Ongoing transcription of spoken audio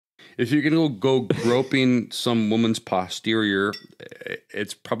if you're going to go groping some woman's posterior,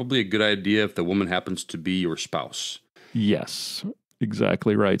 it's probably a good idea if the woman happens to be your spouse. Yes,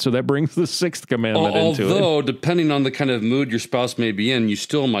 exactly right. So that brings the sixth commandment into it. Although, depending on the kind of mood your spouse may be in, you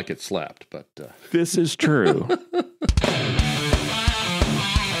still might get slapped. But this is true.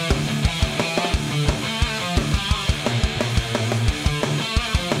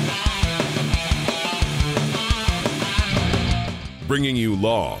 Bringing you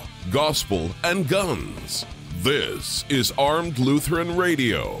law, gospel, and guns. This is Armed Lutheran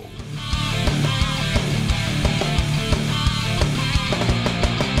Radio.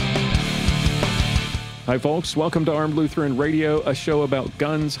 Hi, folks. Welcome to Armed Lutheran Radio, a show about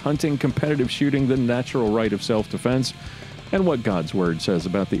guns, hunting, competitive shooting, the natural right of self-defense, and what God's Word says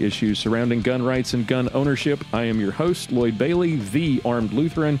about the issues surrounding gun rights and gun ownership. I am your host, Lloyd Bailey, the Armed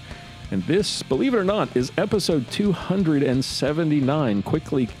Lutheran. And this, believe it or not, is episode 279,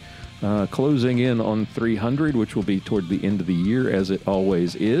 quickly closing in on 300, which will be toward the end of the year, as it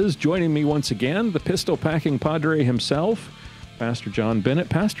always is. Joining me once again, the pistol-packing padre himself, Pastor John Bennett.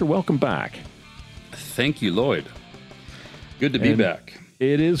 Pastor, welcome back. Thank you, Lloyd. Good to be back.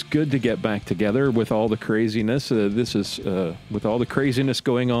 It is good to get back together with all the craziness. With all the craziness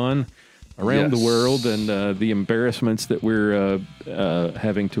going on around the world and the embarrassments that we're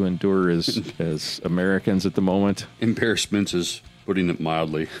having to endure as Americans at the moment. Embarrassments is putting it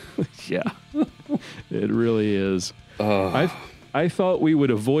mildly. Yeah, it really is. I thought we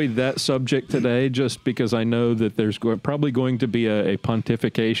would avoid that subject today just because I know that there's probably going to be a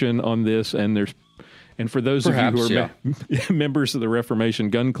pontification on this, and for those Perhaps, of you who are members of the Reformation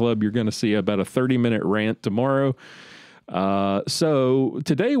Gun Club, you're going to see about a 30-minute rant tomorrow. So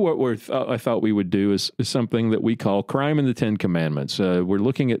today what I thought we would do is something that we call Crime in the Ten Commandments. We're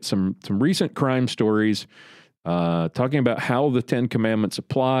looking at some recent crime stories, talking about how the Ten Commandments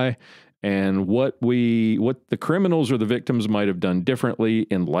apply and what the criminals or the victims might have done differently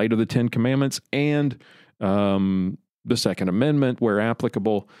in light of the Ten Commandments and the Second Amendment where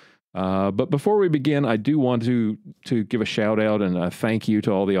applicable. But before we begin, I do want to give a shout out and a thank you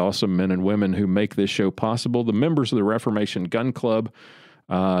to all the awesome men and women who make this show possible, the members of the Reformation Gun Club.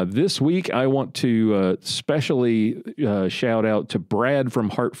 This week, I want to specially shout out to Brad from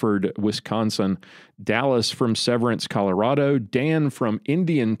Hartford, Wisconsin, Dallas from Severance, Colorado, Dan from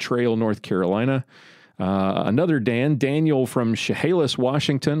Indian Trail, North Carolina, another Daniel from Chehalis,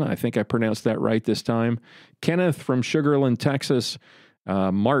 Washington. I think I pronounced that right this time. Kenneth from Sugarland, Texas.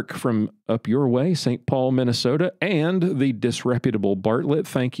 Mark from up your way, St. Paul, Minnesota, and the disreputable Bartlett.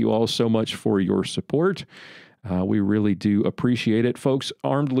 Thank you all so much for your support. We really do appreciate it. Folks,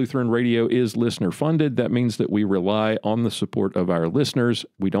 Armed Lutheran Radio is listener funded. That means that we rely on the support of our listeners.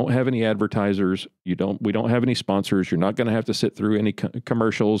 We don't have any advertisers. We don't have any sponsors. You're not going to have to sit through any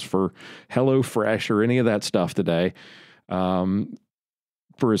commercials for HelloFresh or any of that stuff today. For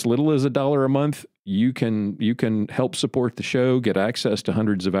as little as $1 a month, you can help support the show, get access to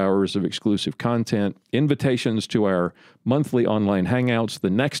hundreds of hours of exclusive content, invitations to our monthly online hangouts,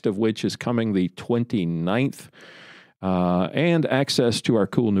 the next of which is coming the 29th, and access to our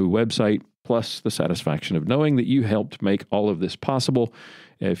cool new website, plus the satisfaction of knowing that you helped make all of this possible.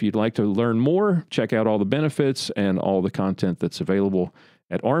 If you'd like to learn more, check out all the benefits and all the content that's available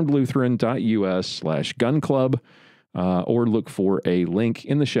at armedlutheran.us/gun club. Or look for a link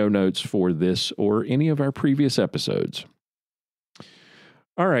in the show notes for this or any of our previous episodes.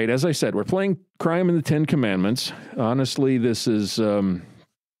 All right, as I said, we're playing Crime in the Ten Commandments. Honestly, this is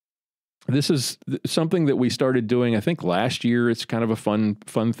something that we started doing, I think, last year. It's kind of a fun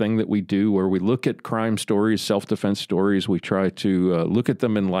thing that we do where we look at crime stories, self-defense stories. We try to look at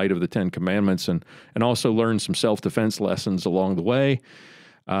them in light of the Ten Commandments and also learn some self-defense lessons along the way.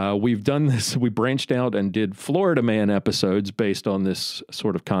 We've done this. We branched out and did Florida Man episodes based on this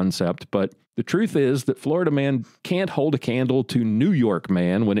sort of concept. But the truth is that Florida Man can't hold a candle to New York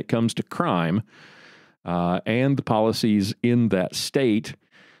Man when it comes to crime and the policies in that state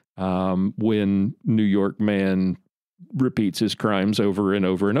when New York Man repeats his crimes over and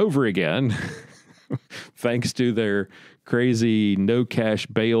over and over again, thanks to their crazy no cash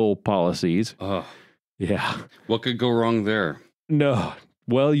bail policies. Yeah. What could go wrong there? No.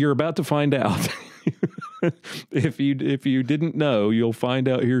 Well, you're about to find out. If you didn't know, you'll find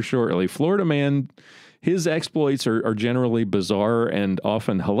out here shortly. Florida Man, his exploits are generally bizarre and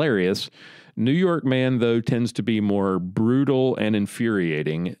often hilarious. New York Man, though, tends to be more brutal and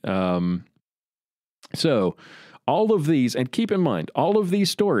infuriating. So all of these, and keep in mind, all of these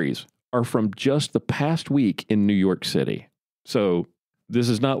stories are from just the past week in New York City. So This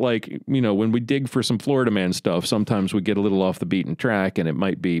is not like, when we dig for some Florida Man stuff, sometimes we get a little off the beaten track and it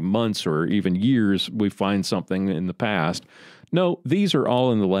might be months or even years we find something in the past. No, these are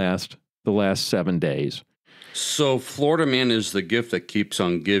all in the last 7 days. So Florida Man is the gift that keeps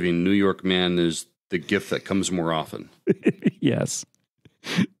on giving. New York Man is the gift that comes more often. Yes.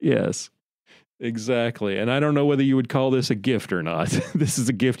 Yes. Exactly. And I don't know whether you would call this a gift or not. This is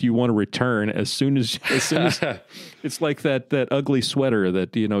a gift you want to return as soon as it's like that ugly sweater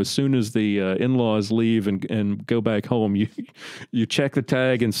that, as soon as the in-laws leave and go back home, you check the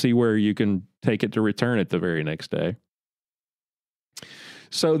tag and see where you can take it to return it the very next day.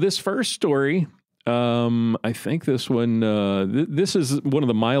 So this first story, I think this one, this is one of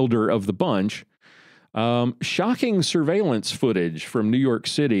the milder of the bunch. Shocking surveillance footage from New York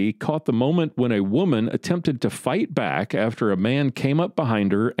City caught the moment when a woman attempted to fight back after a man came up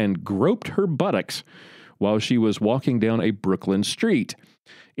behind her and groped her buttocks while she was walking down a Brooklyn street.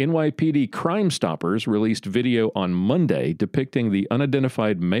 NYPD Crime Stoppers released video on Monday depicting the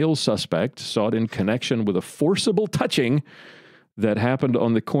unidentified male suspect sought in connection with a forcible touching that happened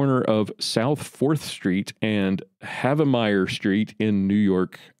on the corner of South 4th Street and Havemeyer Street in New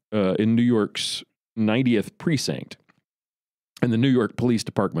York's 90th precinct, and the New York Police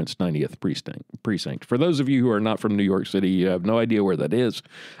Department's 90th precinct. For those of you who are not from New York City, you have no idea where that is.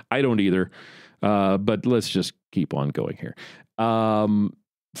 I don't either, but let's just keep on going here.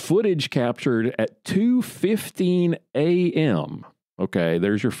 Footage captured at 2:15 a.m. Okay,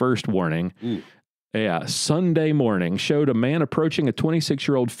 there's your first warning. Ooh. Yeah, Sunday morning showed a man approaching a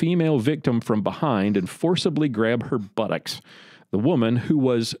 26-year-old female victim from behind and forcibly grab her buttocks. The woman, who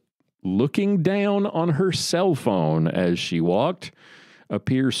was looking down on her cell phone as she walked,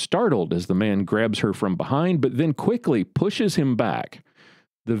 appears startled as the man grabs her from behind, but then quickly pushes him back.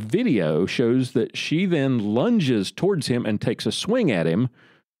 The video shows that she then lunges towards him and takes a swing at him,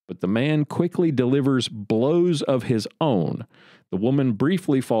 but the man quickly delivers blows of his own. The woman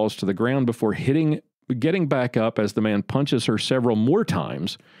briefly falls to the ground before getting back up as the man punches her several more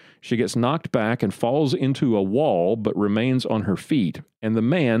times. She gets knocked back and falls into a wall, but remains on her feet. And the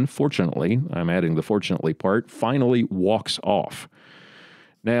man, fortunately, I'm adding the fortunately part, finally walks off.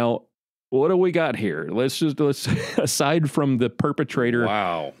 Now, what do we got here? Let's aside from the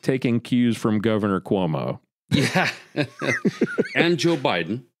perpetrator taking cues from Governor Cuomo. Yeah. And Joe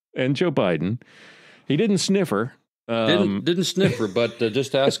Biden. He didn't sniff her. Didn't sniff her, but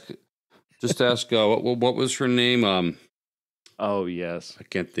just ask what was her name? Oh, yes. I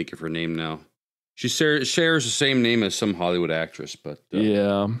can't think of her name now. She shares the same name as some Hollywood actress, but...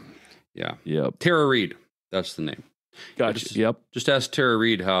 Yeah. Yep. Tara Reid. That's the name. Gotcha. Just ask Tara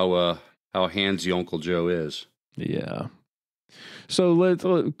Reid how handsy Uncle Joe is. Yeah.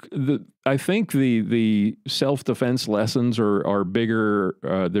 So I think the self-defense lessons are bigger.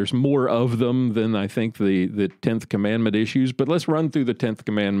 There's more of them than I think the 10th Commandment issues, but let's run through the 10th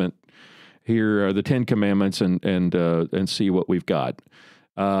Commandment here, the 10 Commandments, and see what we've got.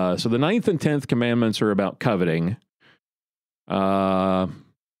 So the 9th and 10th Commandments are about coveting.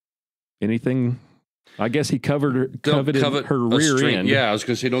 Anything? I guess he coveted her rear end. Yeah, I was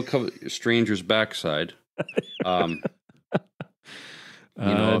going to say don't covet a stranger's backside.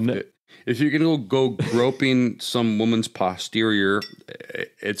 If you're going to go groping some woman's posterior,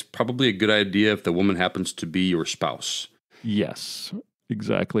 it's probably a good idea if the woman happens to be your spouse. Yes.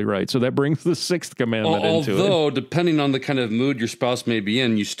 Exactly right. So that brings the 6th commandment into it. Although, depending on the kind of mood your spouse may be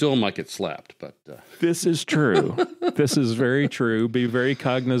in, you still might get slapped. But this is true. This is very true. Be very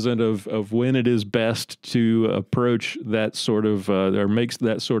cognizant of when it is best to approach that sort of, or makes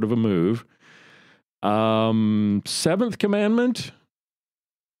that sort of a move. 7th commandment,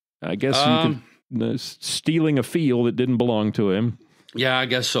 I guess you could, stealing a field that didn't belong to him. Yeah, I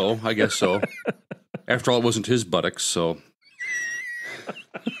guess so. After all, it wasn't his buttocks, so...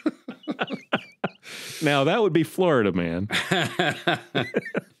 Now that would be Florida Man.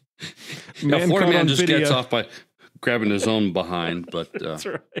 Florida Man just gets off by grabbing his own behind, but that's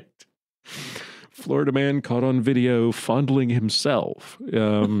right. Florida Man caught on video fondling himself.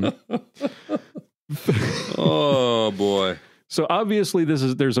 Oh boy! So obviously, there's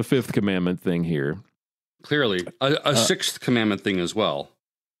a 5th commandment thing here. Clearly, a 6th commandment thing as well.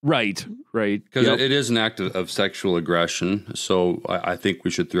 Right. Because it is an act of sexual aggression, so I think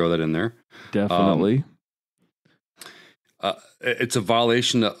we should throw that in there. Definitely. It's a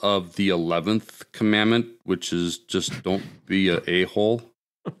violation of the 11th commandment, which is just don't be an a-hole.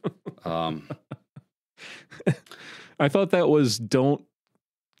 I thought that was don't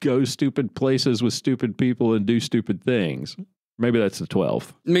go stupid places with stupid people and do stupid things. Maybe that's the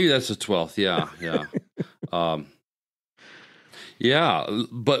 12th. Yeah. Yeah,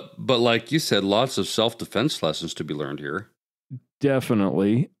 but like you said, lots of self-defense lessons to be learned here.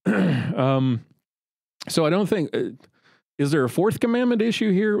 Definitely. So I don't think, is there a fourth commandment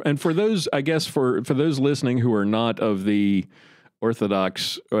issue here? And for those, I guess, for those listening who are not of the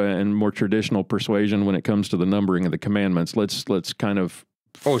Orthodox and more traditional persuasion when it comes to the numbering of the commandments, let's kind of.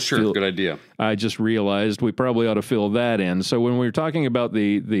 Oh, sure. Good idea. I just realized we probably ought to fill that in. So when we're talking about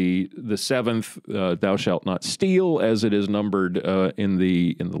the seventh, thou shalt not steal, as it is numbered in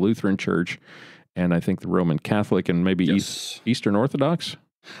the Lutheran Church, and I think the Roman Catholic and maybe Eastern Orthodox.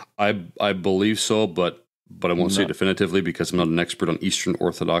 I believe so, but I won't say definitively because I'm not an expert on Eastern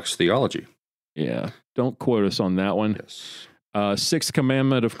Orthodox theology. Yeah, don't quote us on that one. Yes. Sixth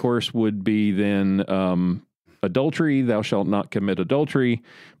commandment, of course, would be then adultery. Thou shalt not commit adultery.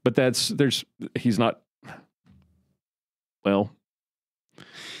 But he's not. Well,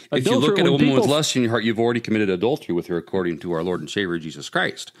 if you look at a woman with lust in your heart, you've already committed adultery with her, according to our Lord and Savior Jesus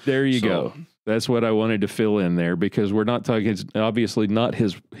Christ. There you go. That's what I wanted to fill in there, because we're not talking. It's obviously not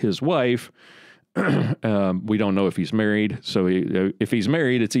his wife. We don't know if he's married. So if he's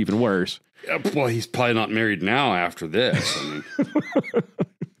married, it's even worse. Well, he's probably not married now after this. I mean,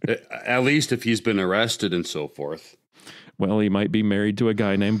 at least if he's been arrested and so forth. Well, he might be married to a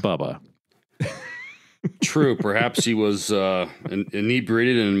guy named Bubba. True. Perhaps he was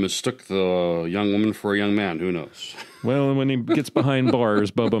inebriated and mistook the young woman for a young man. Who knows? Well, when he gets behind bars,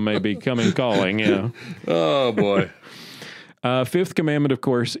 Bubba may be coming calling. Yeah. Oh, boy. Fifth commandment, of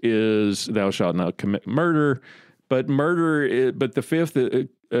course, is thou shalt not commit murder. But the fifth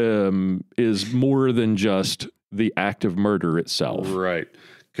is more than just the act of murder itself. Right.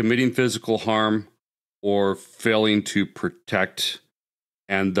 Committing physical harm or failing to protect,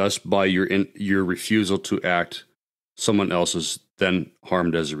 and thus by your refusal to act, someone else is then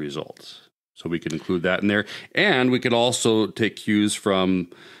harmed as a result. So we could include that in there. And we could also take cues from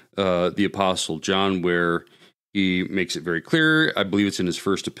the Apostle John, where he makes it very clear. I believe it's in his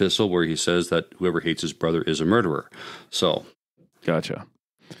first epistle where he says that whoever hates his brother is a murderer. So, gotcha.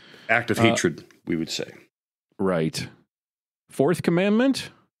 Act of hatred, we would say. Right. Fourth commandment,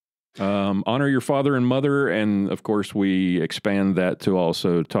 honor your father and mother. And of course, we expand that to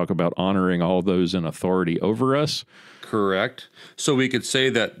also talk about honoring all those in authority over us. Correct. So we could say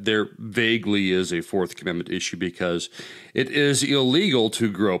that there vaguely is a fourth commandment issue because it is illegal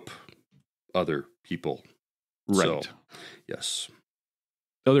to grope other people. Right. So, yes.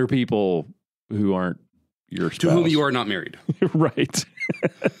 Other people who aren't your spouse. To whom you are not married. Right.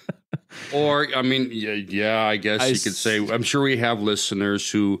 Or, I mean, yeah, I guess you could say, I'm sure we have listeners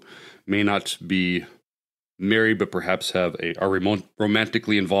who may not be married, but perhaps are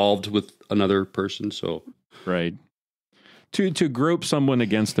romantically involved with another person. So, right. To grope someone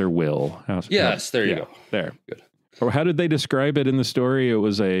against their will. Yes, there you go. There. Good. Or how did they describe it in the story? It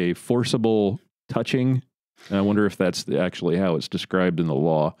was a forcible touching. And I wonder if that's actually how it's described in the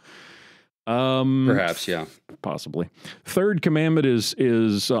law. Perhaps, yeah. Possibly. Third commandment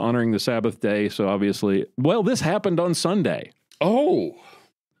is honoring the Sabbath day. So obviously, well, this happened on Sunday. Oh,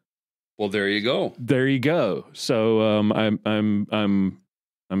 well, there you go. There you go. So I'm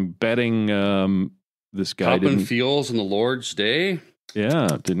betting this guy Popping feels on the Lord's day. Yeah,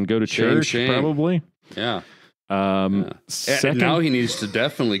 didn't go to church. Probably. Yeah. And now he needs to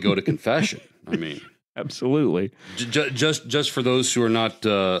definitely go to confession. I mean. Absolutely. Just for those who are not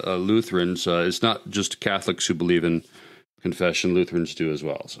Lutherans, it's not just Catholics who believe in confession. Lutherans do as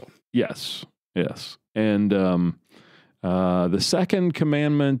well. So yes. And the second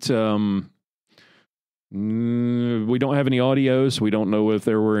commandment, we don't have any audios. We don't know if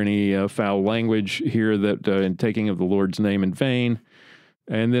there were any foul language here that in taking of the Lord's name in vain.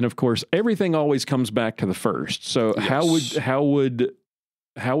 And then, of course, everything always comes back to the first. So yes.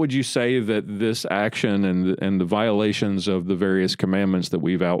 How would you say that this action and the violations of the various commandments that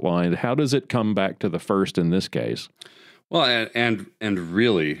we've outlined, how does it come back to the first in this case? Well, and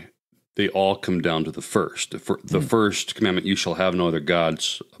really, they all come down to the first. The first commandment, you shall have no other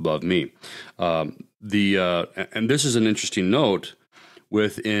gods above me. And this is an interesting note.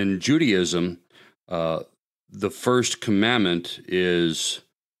 Within Judaism, the first commandment is,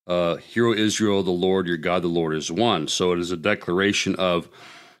 Hear, O Israel, the Lord your God, the Lord is one. So it is a declaration of,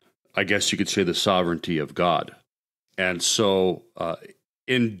 I guess you could say, the sovereignty of God. And so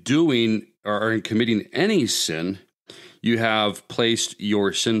in doing or in committing any sin, you have placed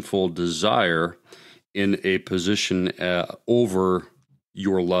your sinful desire in a position over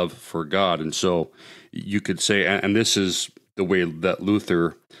your love for God. And so you could say, and this is the way that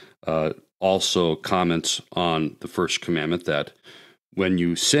Luther also comments on the first commandment, that when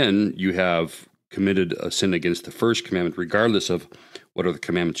you sin, you have committed a sin against the first commandment, regardless of what are the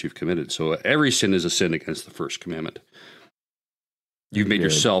commandments you've committed. So every sin is a sin against the first commandment. You've made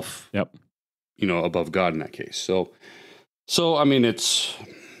yourself, above God in that case. So I mean, it's,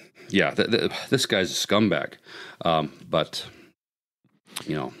 this guy's a scumbag. But,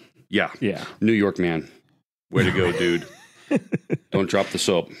 New York man, way to go, dude. Don't drop the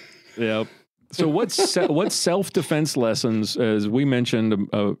soap. Yep. So what's self-defense lessons, as we mentioned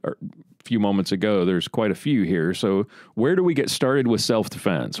a few moments ago, there's quite a few here. So where do we get started with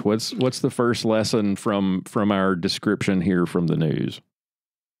self-defense? What's the first lesson from our description here from the news?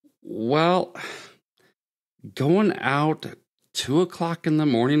 Well, going out at 2:00 in the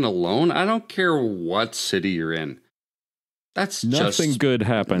morning alone, I don't care what city you're in. That's nothing good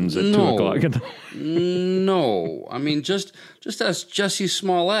happens at 2:00 in the morning. No, I mean, just as Jesse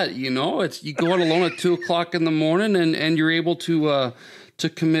Smollett, it's you go out alone at 2:00 in the morning and you're able to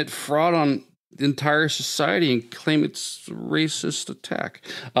commit fraud on the entire society and claim it's a racist attack.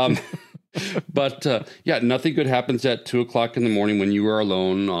 But nothing good happens at 2:00 in the morning when you are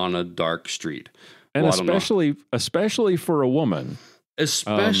alone on a dark street, and especially for a woman.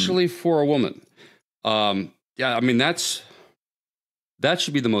 Especially for a woman. I mean that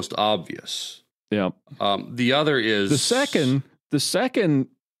should be the most obvious. Yeah. The other is the second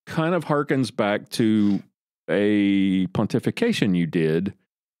kind of harkens back to a pontification you did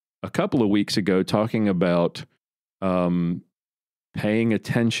a couple of weeks ago, talking about paying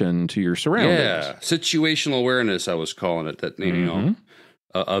attention to your surroundings. Yeah, situational awareness, I was calling it. That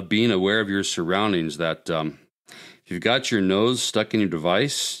of being aware of your surroundings. That if you've got your nose stuck in your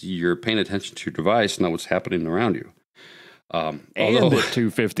device, you're paying attention to your device, not what's happening around you. And at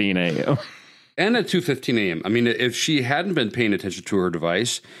 2:15 a.m. And at 2:15 a.m. I mean, if she hadn't been paying attention to her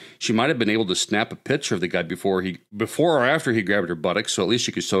device, she might have been able to snap a picture of the guy before or after he grabbed her buttocks. So at least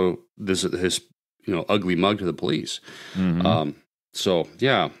she could show his ugly mug to the police. Mm-hmm. So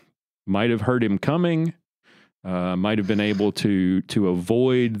yeah, might have heard him coming. Might have been able to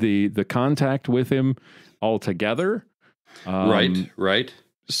avoid the contact with him altogether. Right.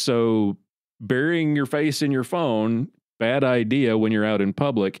 So burying your face in your phone, bad idea when you're out in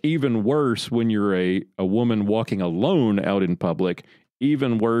public. Even worse when you're a woman walking alone out in public.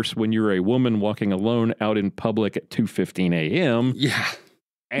 Even worse when you're a woman walking alone out in public at 2:15 a.m. Yeah.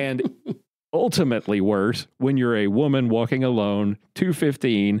 And ultimately worse when you're a woman walking alone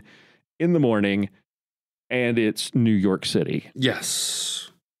 2:15 in the morning and it's New York City.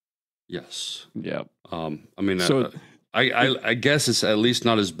 Yes. Yeah. I mean, I guess it's at least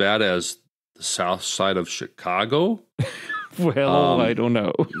not as bad as the south side of Chicago. Well, I don't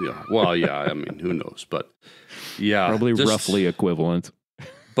know. Yeah. Well, yeah. I mean, who knows? But yeah, probably roughly equivalent.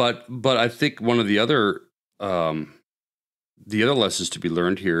 But I think one of the other lessons to be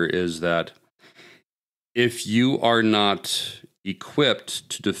learned here is that if you are not equipped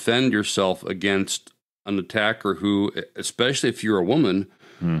to defend yourself against an attacker who, especially if you're a woman,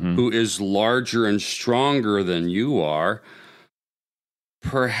 who is larger and stronger than you are,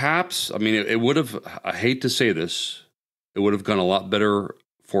 perhaps, I mean, it would have, I hate to say this, it would have gone a lot better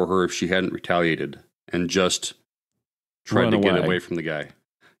for her if she hadn't retaliated and just tried to get away from the guy.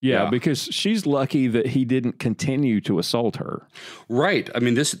 Yeah, because she's lucky that he didn't continue to assault her. Right. I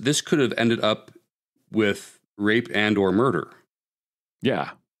mean, this could have ended up with rape and or murder.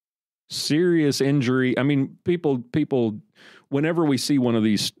 Yeah. Serious injury. I mean, people, whenever we see one of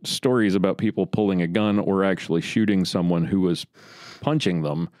these stories about people pulling a gun or actually shooting someone who was punching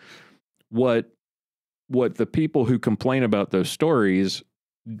them, what the people who complain about those stories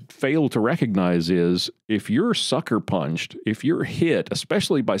fail to recognize is if you're sucker punched, if you're hit,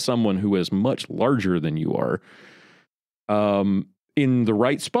 especially by someone who is much larger than you are, in the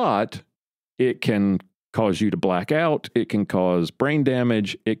right spot, it can cause you to black out. It can cause brain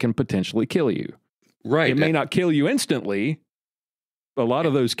damage. It can potentially kill you. Right. It may not kill you instantly. A lot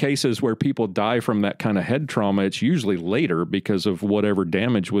of those cases where people die from that kind of head trauma, it's usually later because of whatever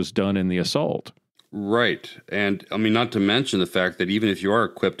damage was done in the assault. Right. And I mean, not to mention the fact that even if you are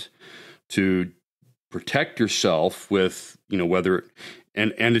equipped to protect yourself with, whether,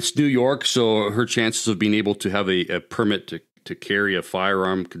 and it's New York, so her chances of being able to have a permit to carry a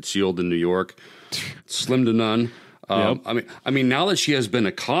firearm concealed in New York, slim to none. Yep. I mean, now that she has been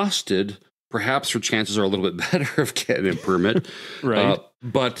accosted, perhaps her chances are a little bit better of getting a permit. Right.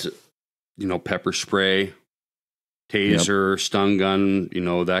 But, pepper spray, taser, stun gun,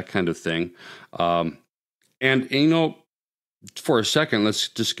 that kind of thing. And, for a second, let's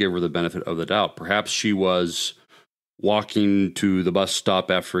just give her the benefit of the doubt. Perhaps she was walking to the bus stop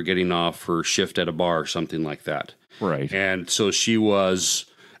after getting off her shift at a bar or something like that. Right. And so she was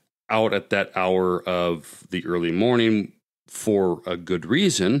out at that hour of the early morning for a good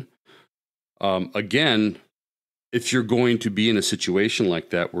reason. Again, if you're going to be in a situation like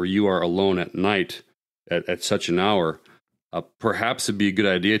that where you are alone at night at such an hour, perhaps it'd be a good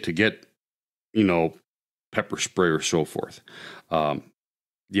idea to get, pepper spray or so forth.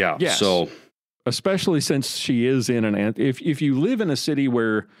 Yes. So especially since she is in if you live in a city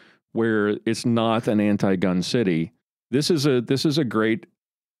where it's not an anti-gun city, this is a great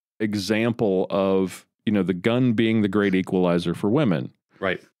example of, the gun being the great equalizer for women.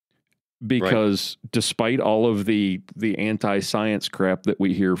 Right. Because despite all of the anti-science crap that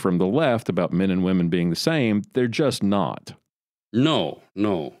we hear from the left about men and women being the same, they're just not. No.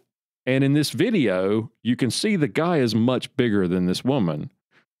 And in this video, you can see the guy is much bigger than this woman.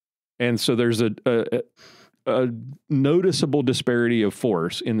 And so there's a noticeable disparity of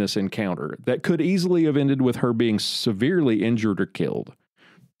force in this encounter that could easily have ended with her being severely injured or killed.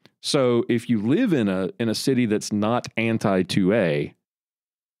 So if you live in a city that's not anti-2A,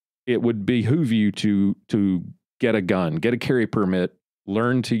 it would behoove you to get a gun, get a carry permit,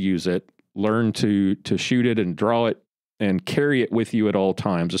 learn to use it, learn to shoot it and draw it and carry it with you at all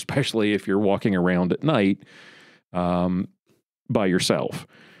times, especially if you're walking around at night by yourself.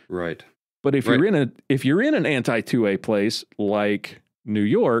 Right. But if you're in an anti-2A place like New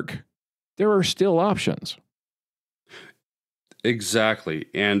York, there are still options. Exactly.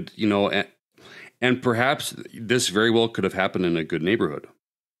 And, and perhaps this very well could have happened in a good neighborhood.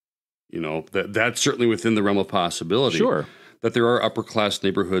 That's certainly within the realm of possibility. Sure. That there are upper class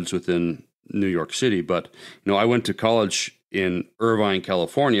neighborhoods within New York City. But, I went to college in Irvine,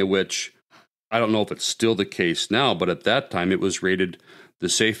 California, which I don't know if it's still the case now, but at that time it was rated the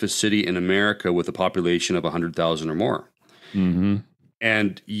safest city in America with a population of 100,000 or more. Mm-hmm.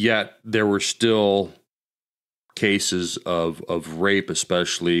 And yet there were still cases of rape,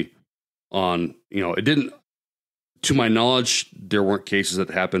 especially on, it didn't, to my knowledge, there weren't cases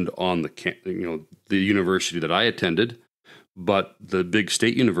that happened on the university that I attended, but the big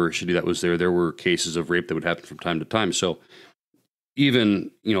state university that was there were cases of rape that would happen from time to time. So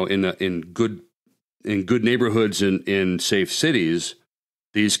even, in good neighborhoods in safe cities,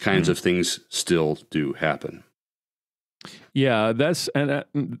 these kinds of things still do happen. Yeah,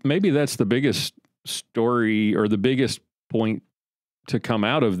 maybe that's the biggest story or the biggest point to come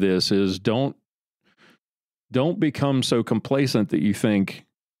out of this is don't become so complacent that you think,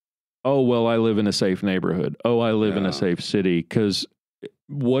 oh, well, I live in a safe neighborhood. Oh, I live in a safe city. Because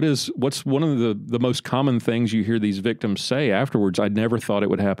what's one of the most common things you hear these victims say afterwards? I never thought it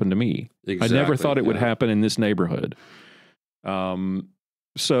would happen to me. Exactly, I never thought it would happen in this neighborhood.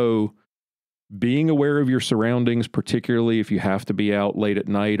 So being aware of your surroundings, particularly if you have to be out late at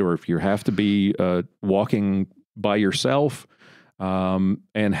night or if you have to be walking by yourself,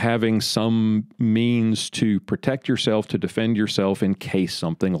 and having some means to protect yourself, to defend yourself in case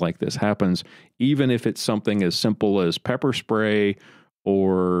something like this happens, even if it's something as simple as pepper spray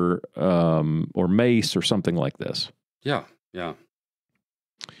or mace or something like this. Yeah.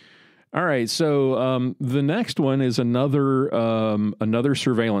 All right, so the next one is another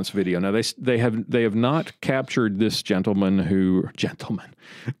surveillance video. Now they have not captured this the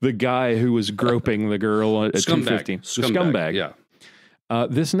guy who was groping the girl at 2:15. The scumbag. Yeah.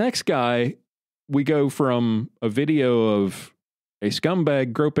 This next guy, we go from a video of a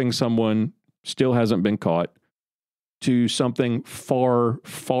scumbag groping someone, still hasn't been caught, to something far,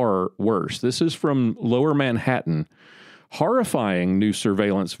 far worse. This is from Lower Manhattan. Horrifying new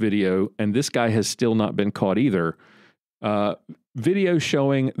surveillance video, and this guy has still not been caught either. Video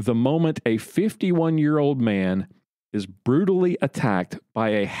showing the moment a 51-year-old man is brutally attacked by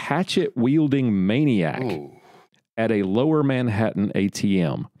a hatchet-wielding maniac at a Lower Manhattan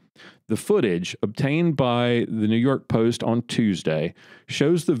ATM. The footage, obtained by the New York Post on Tuesday,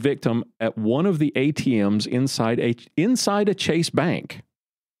 shows the victim at one of the ATMs inside a Chase bank.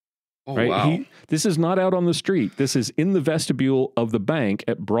 Oh, right? wow. This is not out on the street. This is in the vestibule of the bank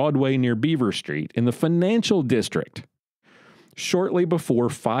at Broadway near Beaver Street in the financial district. Shortly before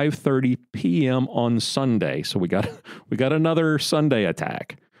 5:30 p.m. on Sunday, so we got another Sunday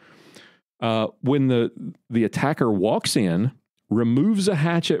attack. When the attacker walks in, removes a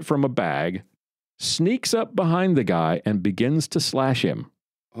hatchet from a bag, sneaks up behind the guy, and begins to slash him.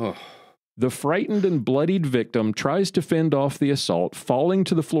 Oh. The frightened and bloodied victim tries to fend off the assault, falling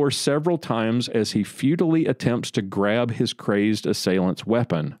to the floor several times as he futilely attempts to grab his crazed assailant's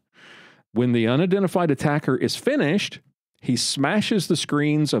weapon. When the unidentified attacker is finished, he smashes the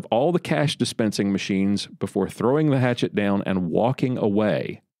screens of all the cash dispensing machines before throwing the hatchet down and walking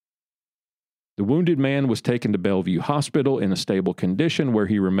away. The wounded man was taken to Bellevue Hospital in a stable condition, where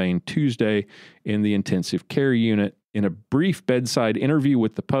he remained Tuesday in the intensive care unit. In a brief bedside interview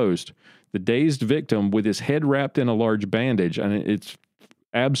with the Post, the dazed victim, with his head wrapped in a large bandage, and it's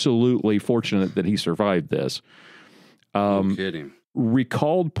absolutely fortunate that he survived this, No kidding.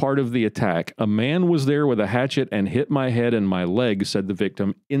 recalled part of the attack. "A man was there with a hatchet and hit my head and my leg," said the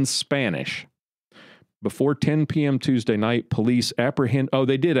victim in Spanish. Before 10 p.m. Tuesday night, police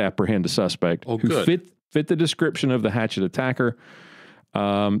they did apprehend a suspect who fit the description of the hatchet attacker.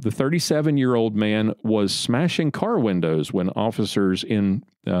 The 37-year-old man was smashing car windows when officers in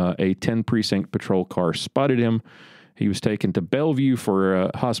a 10-precinct patrol car spotted him. He was taken to Bellevue for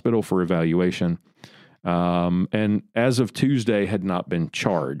a hospital for evaluation, and as of Tuesday had not been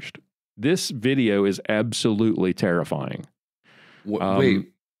charged. This video is absolutely terrifying.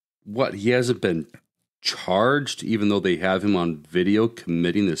 Wait, what? He hasn't been charged, even though they have him on video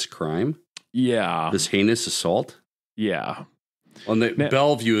committing this crime? Yeah. This heinous assault? Yeah. On the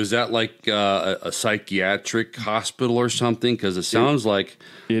Bellevue, is that like a psychiatric hospital or something? Because it sounds like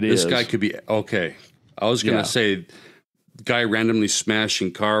this guy could be... Okay. I was going to say, guy randomly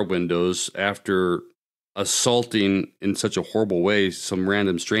smashing car windows after assaulting in such a horrible way some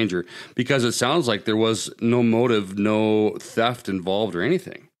random stranger, because it sounds like there was no motive, no theft involved or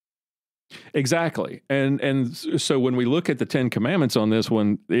anything. Exactly. And so when we look at the 10 Commandments on this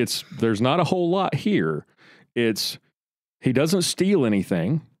one, there's not a whole lot here. He doesn't steal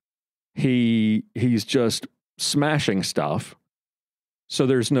anything. He's just smashing stuff. So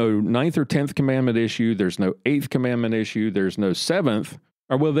there's no 9th or 10th commandment issue. There's no 8th commandment issue. There's no 7th.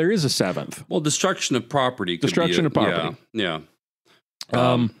 Or, well, there is a 7th. Well, destruction of property. Destruction of property. Yeah.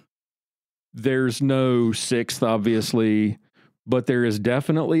 There's no 6th, obviously. But there is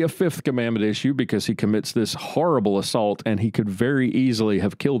definitely a 5th commandment issue, because he commits this horrible assault and he could very easily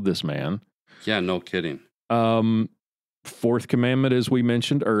have killed this man. Yeah, no kidding. 4th commandment, as we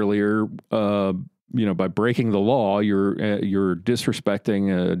mentioned earlier, by breaking the law, you're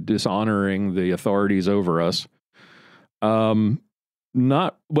disrespecting, dishonoring the authorities over us. I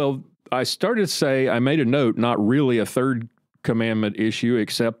started to say, I made a note, not really a 3rd commandment issue,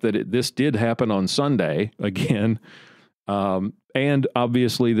 except that this did happen on Sunday again. And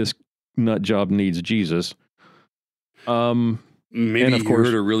obviously this nut job needs Jesus. Maybe he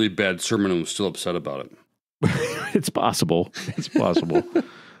heard a really bad sermon and was still upset about it. It's possible. It's possible.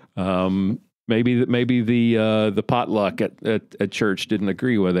 Maybe the potluck at church didn't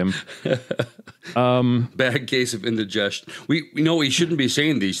agree with him. Bad case of indigestion. We shouldn't be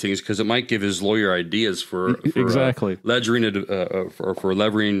saying these things, because it might give his lawyer ideas for exactly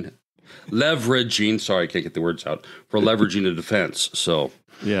leveraging. Sorry, I can't get the words out. For leveraging a defense. So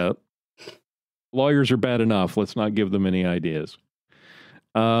yeah, lawyers are bad enough. Let's not give them any ideas.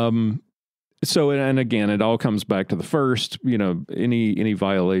 So, and again, it all comes back to the first. Any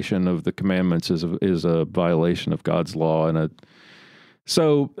violation of the commandments is a violation of God's law,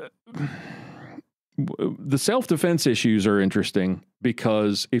 so the self-defense issues are interesting,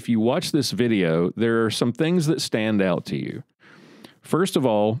 because if you watch this video, there are some things that stand out to you. First of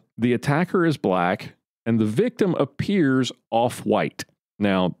all, the attacker is black and the victim appears off-white.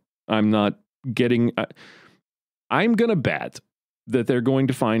 Now, I'm going to bet that they're going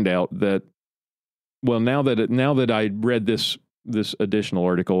to find out that, well, now that I read this additional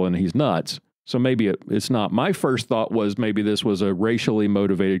article and he's nuts, so maybe it's not. My first thought was maybe this was a racially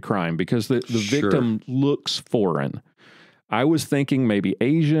motivated crime, because the victim looks foreign. I was thinking maybe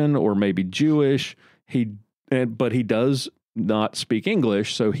Asian or maybe Jewish. But he does not speak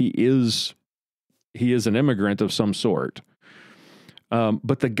English, so he is an immigrant of some sort.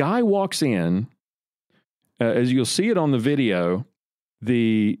 But the guy walks in, as you'll see it on the video.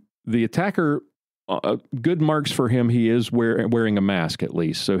 The attacker, good marks for him. He is wearing a mask, at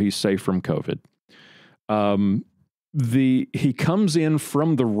least, so he's safe from COVID. He comes in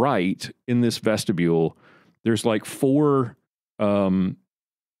from the right in this vestibule. There's like 4.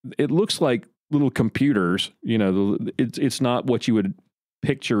 It looks like little computers. It's not what you would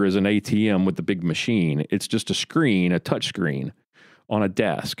picture as an ATM with the big machine. It's just a screen, a touch screen on a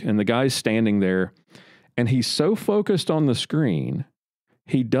desk. And the guy's standing there, and he's so focused on the screen,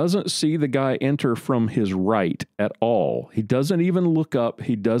 he doesn't see the guy enter from his right at all. He doesn't even look up.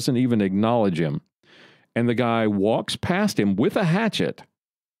 He doesn't even acknowledge him. And the guy walks past him with a hatchet,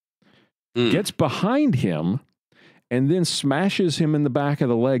 gets behind him, and then smashes him in the back of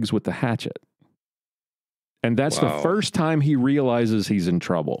the legs with the hatchet. And that's the first time he realizes he's in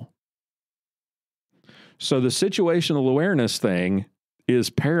trouble. So the situational awareness thing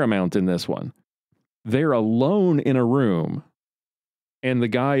is paramount in this one. They're alone in a room. And the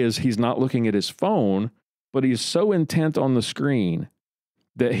guy he's not looking at his phone, but he's so intent on the screen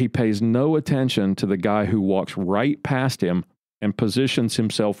that he pays no attention to the guy who walks right past him and positions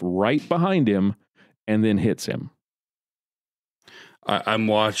himself right behind him and then hits him. I'm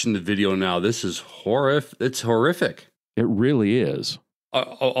watching the video now. This is horrific. It's horrific. It really is.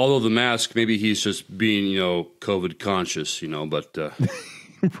 Although the mask, maybe he's just being, COVID conscious,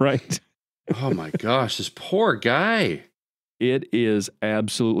 but. Right. Oh my gosh, this poor guy. It is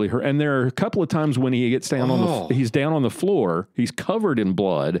absolutely her. And there are a couple of times when he gets down he's down on the floor, he's covered in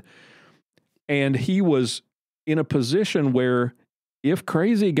blood, and he was in a position where if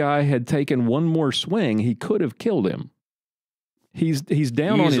Crazy Guy had taken one more swing, he could have killed him. He's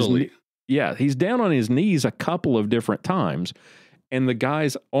down Easily. he's down on his knees a couple of different times, and the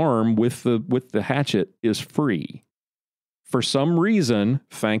guy's arm with the hatchet is free. For some reason,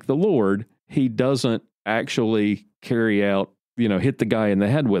 thank the Lord, he doesn't actually carry out, hit the guy in the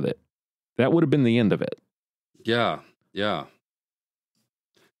head with it. That would have been the end of it. Yeah, yeah.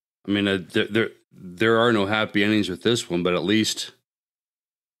 I mean, there are no happy endings with this one, but at least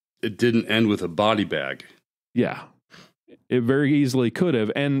it didn't end with a body bag. Yeah, it very easily could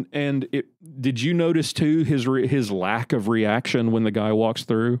have. And did you notice too his lack of reaction when the guy walks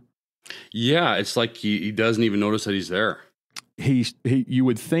through? Yeah, it's like he doesn't even notice that he's there. You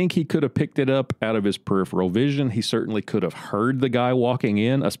would think he could have picked it up out of his peripheral vision. He certainly could have heard the guy walking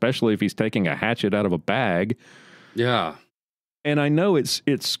in, especially if he's taking a hatchet out of a bag. Yeah. And I know it's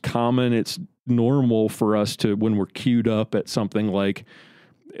common, it's normal for us to, when we're queued up at something like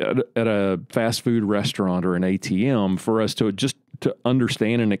at a fast food restaurant or an ATM, for us to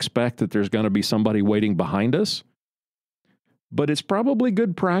understand and expect that there's going to be somebody waiting behind us. But it's probably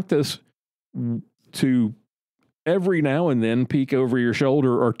good practice to every now and then peek over your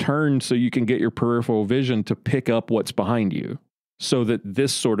shoulder or turn so you can get your peripheral vision to pick up what's behind you so that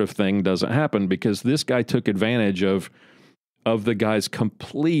this sort of thing doesn't happen, because this guy took advantage of the guy's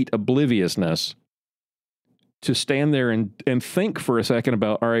complete obliviousness to stand there and think for a second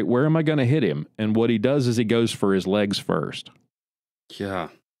about, all right, where am I going to hit him? And what he does is he goes for his legs first. Yeah.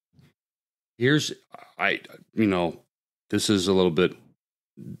 This is a little bit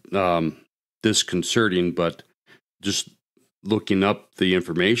disconcerting, but just looking up the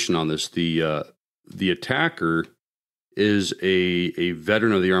information on this, the attacker is a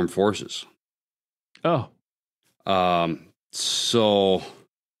veteran of the armed forces. Oh. So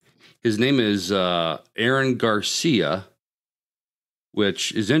his name is Aaron Garcia,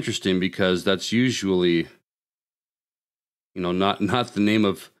 which is interesting because that's usually, not the name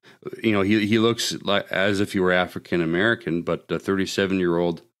of, he looks like as if he were African American, but a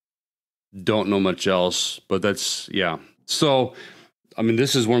 37-year-old. Don't know much else, but that's, yeah. So, I mean,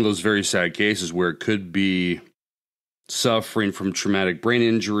 this is one of those very sad cases where it could be suffering from traumatic brain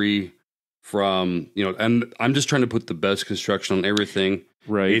injury, from, and I'm just trying to put the best construction on everything.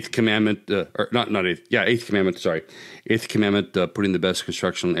 Right. Eighth commandment, or not eighth. Yeah, eighth commandment. Sorry. Eighth commandment, putting the best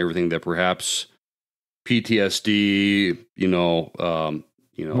construction on everything that perhaps PTSD,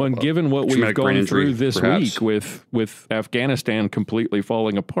 well, and given what we've gone through this week with Afghanistan completely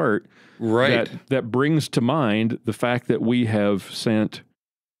falling apart, right? That brings to mind the fact that we have sent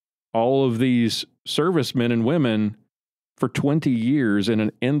all of these servicemen and women for 20 years in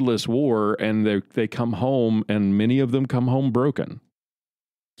an endless war, and they come home, and many of them come home broken.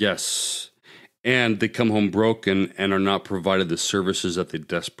 Yes, and they come home broken and are not provided the services that they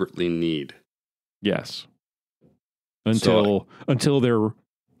desperately need. Yes, until they're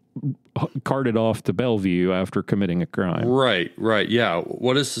carted off to Bellevue after committing a crime. Right. Yeah.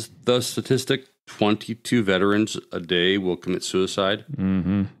 What is the statistic? 22 veterans a day will commit suicide.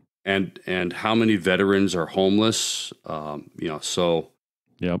 Mm-hmm. And how many veterans are homeless? So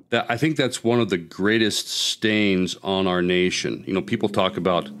yep. I think that's one of the greatest stains on our nation. People talk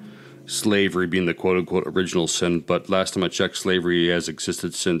about slavery being the quote unquote original sin, but last time I checked, slavery has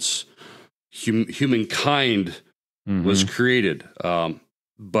existed since humankind was created.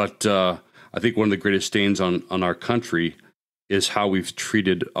 But I think one of the greatest stains on our country is how we've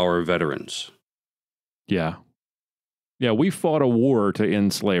treated our veterans. Yeah. Yeah, we fought a war to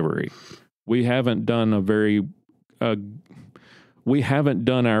end slavery. We haven't done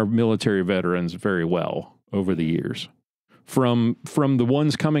our military veterans very well over the years. From the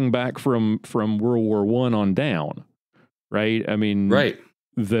ones coming back from World War I on down, right? I mean, right.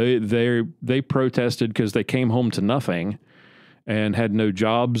 They protested because they came home to nothing and had no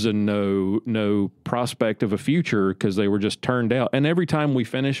jobs and no prospect of a future because they were just turned out. And every time we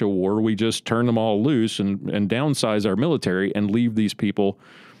finish a war, we just turn them all loose and downsize our military and leave these people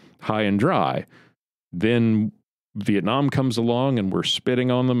high and dry. Then Vietnam comes along and we're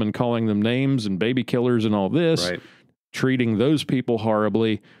spitting on them and calling them names and baby killers and all this, Right. treating those people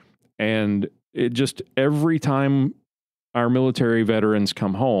horribly. And it just, every time our military veterans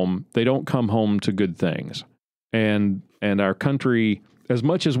come home, they don't come home to good things. And our country, as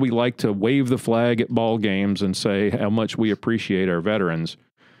much as we like to wave the flag at ball games and say how much we appreciate our veterans,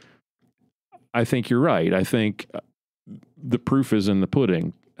 I think you're right. I think the proof is in the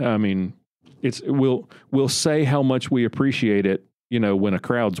pudding. I mean, we'll say how much we appreciate it, when a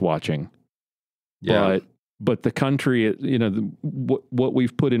crowd's watching. Yeah. But the country, what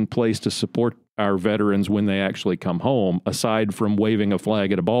we've put in place to support our veterans when they actually come home, aside from waving a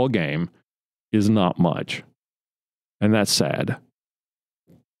flag at a ball game, is not much. And that's sad.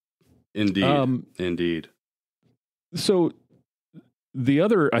 Indeed. Indeed. So the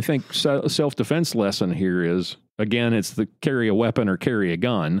other, I think, self-defense lesson here is, again, it's the carry a weapon or carry a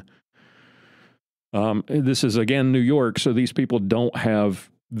gun. This is, again, New York, so these people don't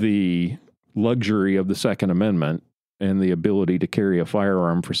have the luxury of the Second Amendment and the ability to carry a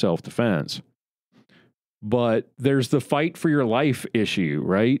firearm for self-defense. But there's the fight for your life issue,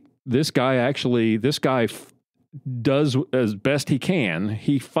 right? This guy does as best he can.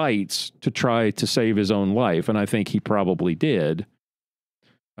 He fights to try to save his own life, and I think he probably did.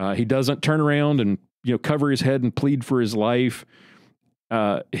 He doesn't turn around and cover his head and plead for his life.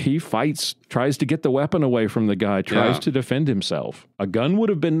 He fights, tries to get the weapon away from the guy, tries to defend himself. A gun would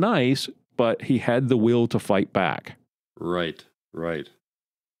have been nice, but he had the will to fight back. Right.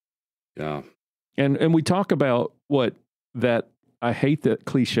 Yeah. And we talk about I hate that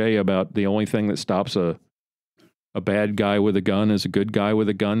cliche about the only thing that stops a bad guy with a gun is a good guy with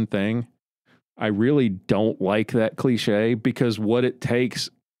a gun thing. I really don't like that cliche, because what it takes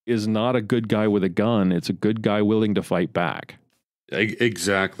is not a good guy with a gun. It's a good guy willing to fight back.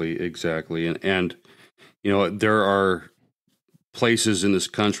 Exactly. And there are places in this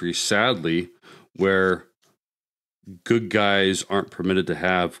country, sadly, where good guys aren't permitted to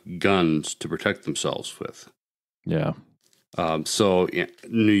have guns to protect themselves with. Yeah. So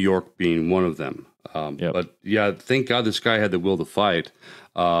New York being one of them. Yep. But yeah, thank God this guy had the will to fight.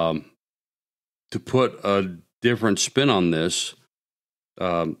 To put a different spin on this,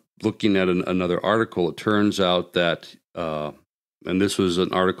 looking at another article, it turns out that, and this was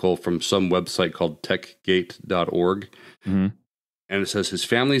an article from some website called techgate.org. Mm-hmm. And it says his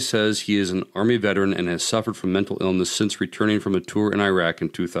family says he is an Army veteran and has suffered from mental illness since returning from a tour in Iraq in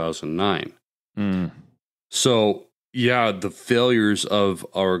 2009. So, yeah, the failures of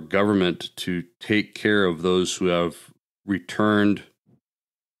our government to take care of those who have returned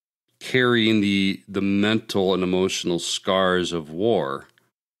carrying the mental and emotional scars of war.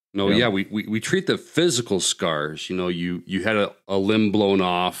 We treat the physical scars. You had a limb blown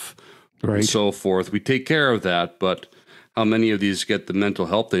off, right, and so forth. We take care of that, but how many of these get the mental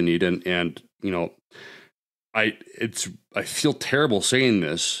help they need? And I feel terrible saying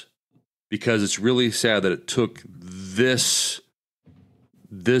this, because it's really sad that it took this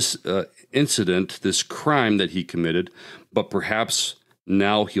incident, this crime that he committed, but perhaps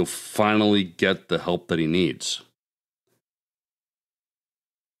now he'll finally get the help that he needs.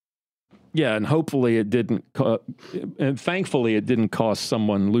 Yeah, and hopefully it didn't, and thankfully it didn't cost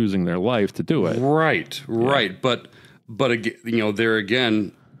someone losing their life to do it. Right. But again, there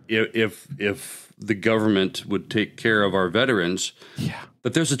again, if the government would take care of our veterans,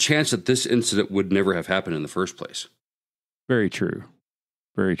 but there's a chance that this incident would never have happened in the first place. Very true.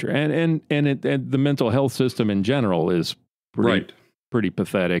 And the mental health system in general is pretty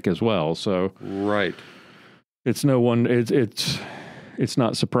pathetic as well. So right, it's it's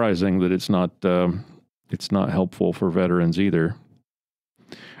not surprising that it's not helpful for veterans either.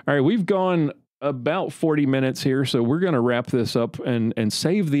 All right, we've gone about 40 minutes here, so we're going to wrap this up and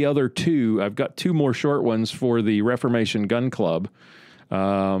save the other two. I've got two more short ones for the Reformation Gun Club.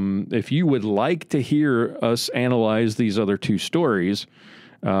 If you would like to hear us analyze these other two stories,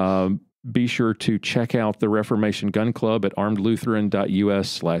 be sure to check out the Reformation Gun Club at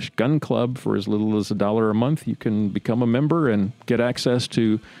armedlutheran.us/gun club. For as little as $1 a month, you can become a member and get access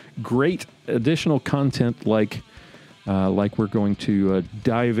to great additional content like we're going to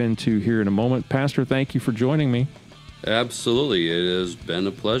dive into here in a moment. Pastor, thank you for joining me. Absolutely. It has been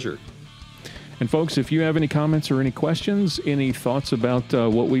a pleasure. And folks, if you have any comments or any questions, any thoughts about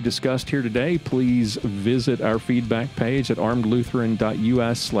what we discussed here today, please visit our feedback page at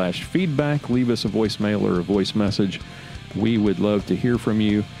armedlutheran.us/feedback. Leave us a voicemail or a voice message. We would love to hear from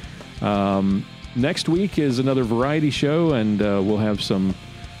you. Next week is another variety show, and we'll have some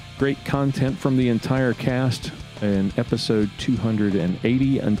great content from the entire cast in episode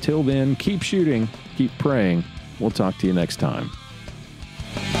 280. Until then, keep shooting, keep praying, We'll talk to you next time.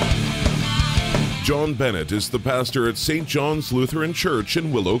 John Bennett is the pastor at St. John's Lutheran Church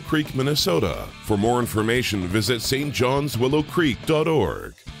in Willow Creek, Minnesota. For more information, visit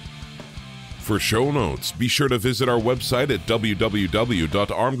stjohnswillowcreek.org. For show notes, be sure to visit our website at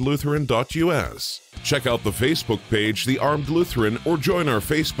www.armedlutheran.us. Check out the Facebook page, The Armed Lutheran, or join our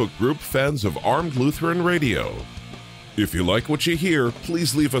Facebook group, Fans of Armed Lutheran Radio. If you like what you hear,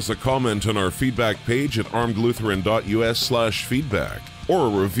 please leave us a comment on our feedback page at armedlutheran.us/feedback or a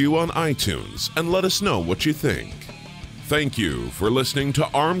review on iTunes and let us know what you think. Thank you for listening to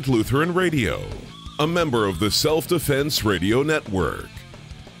Armed Lutheran Radio, a member of the Self-Defense Radio Network.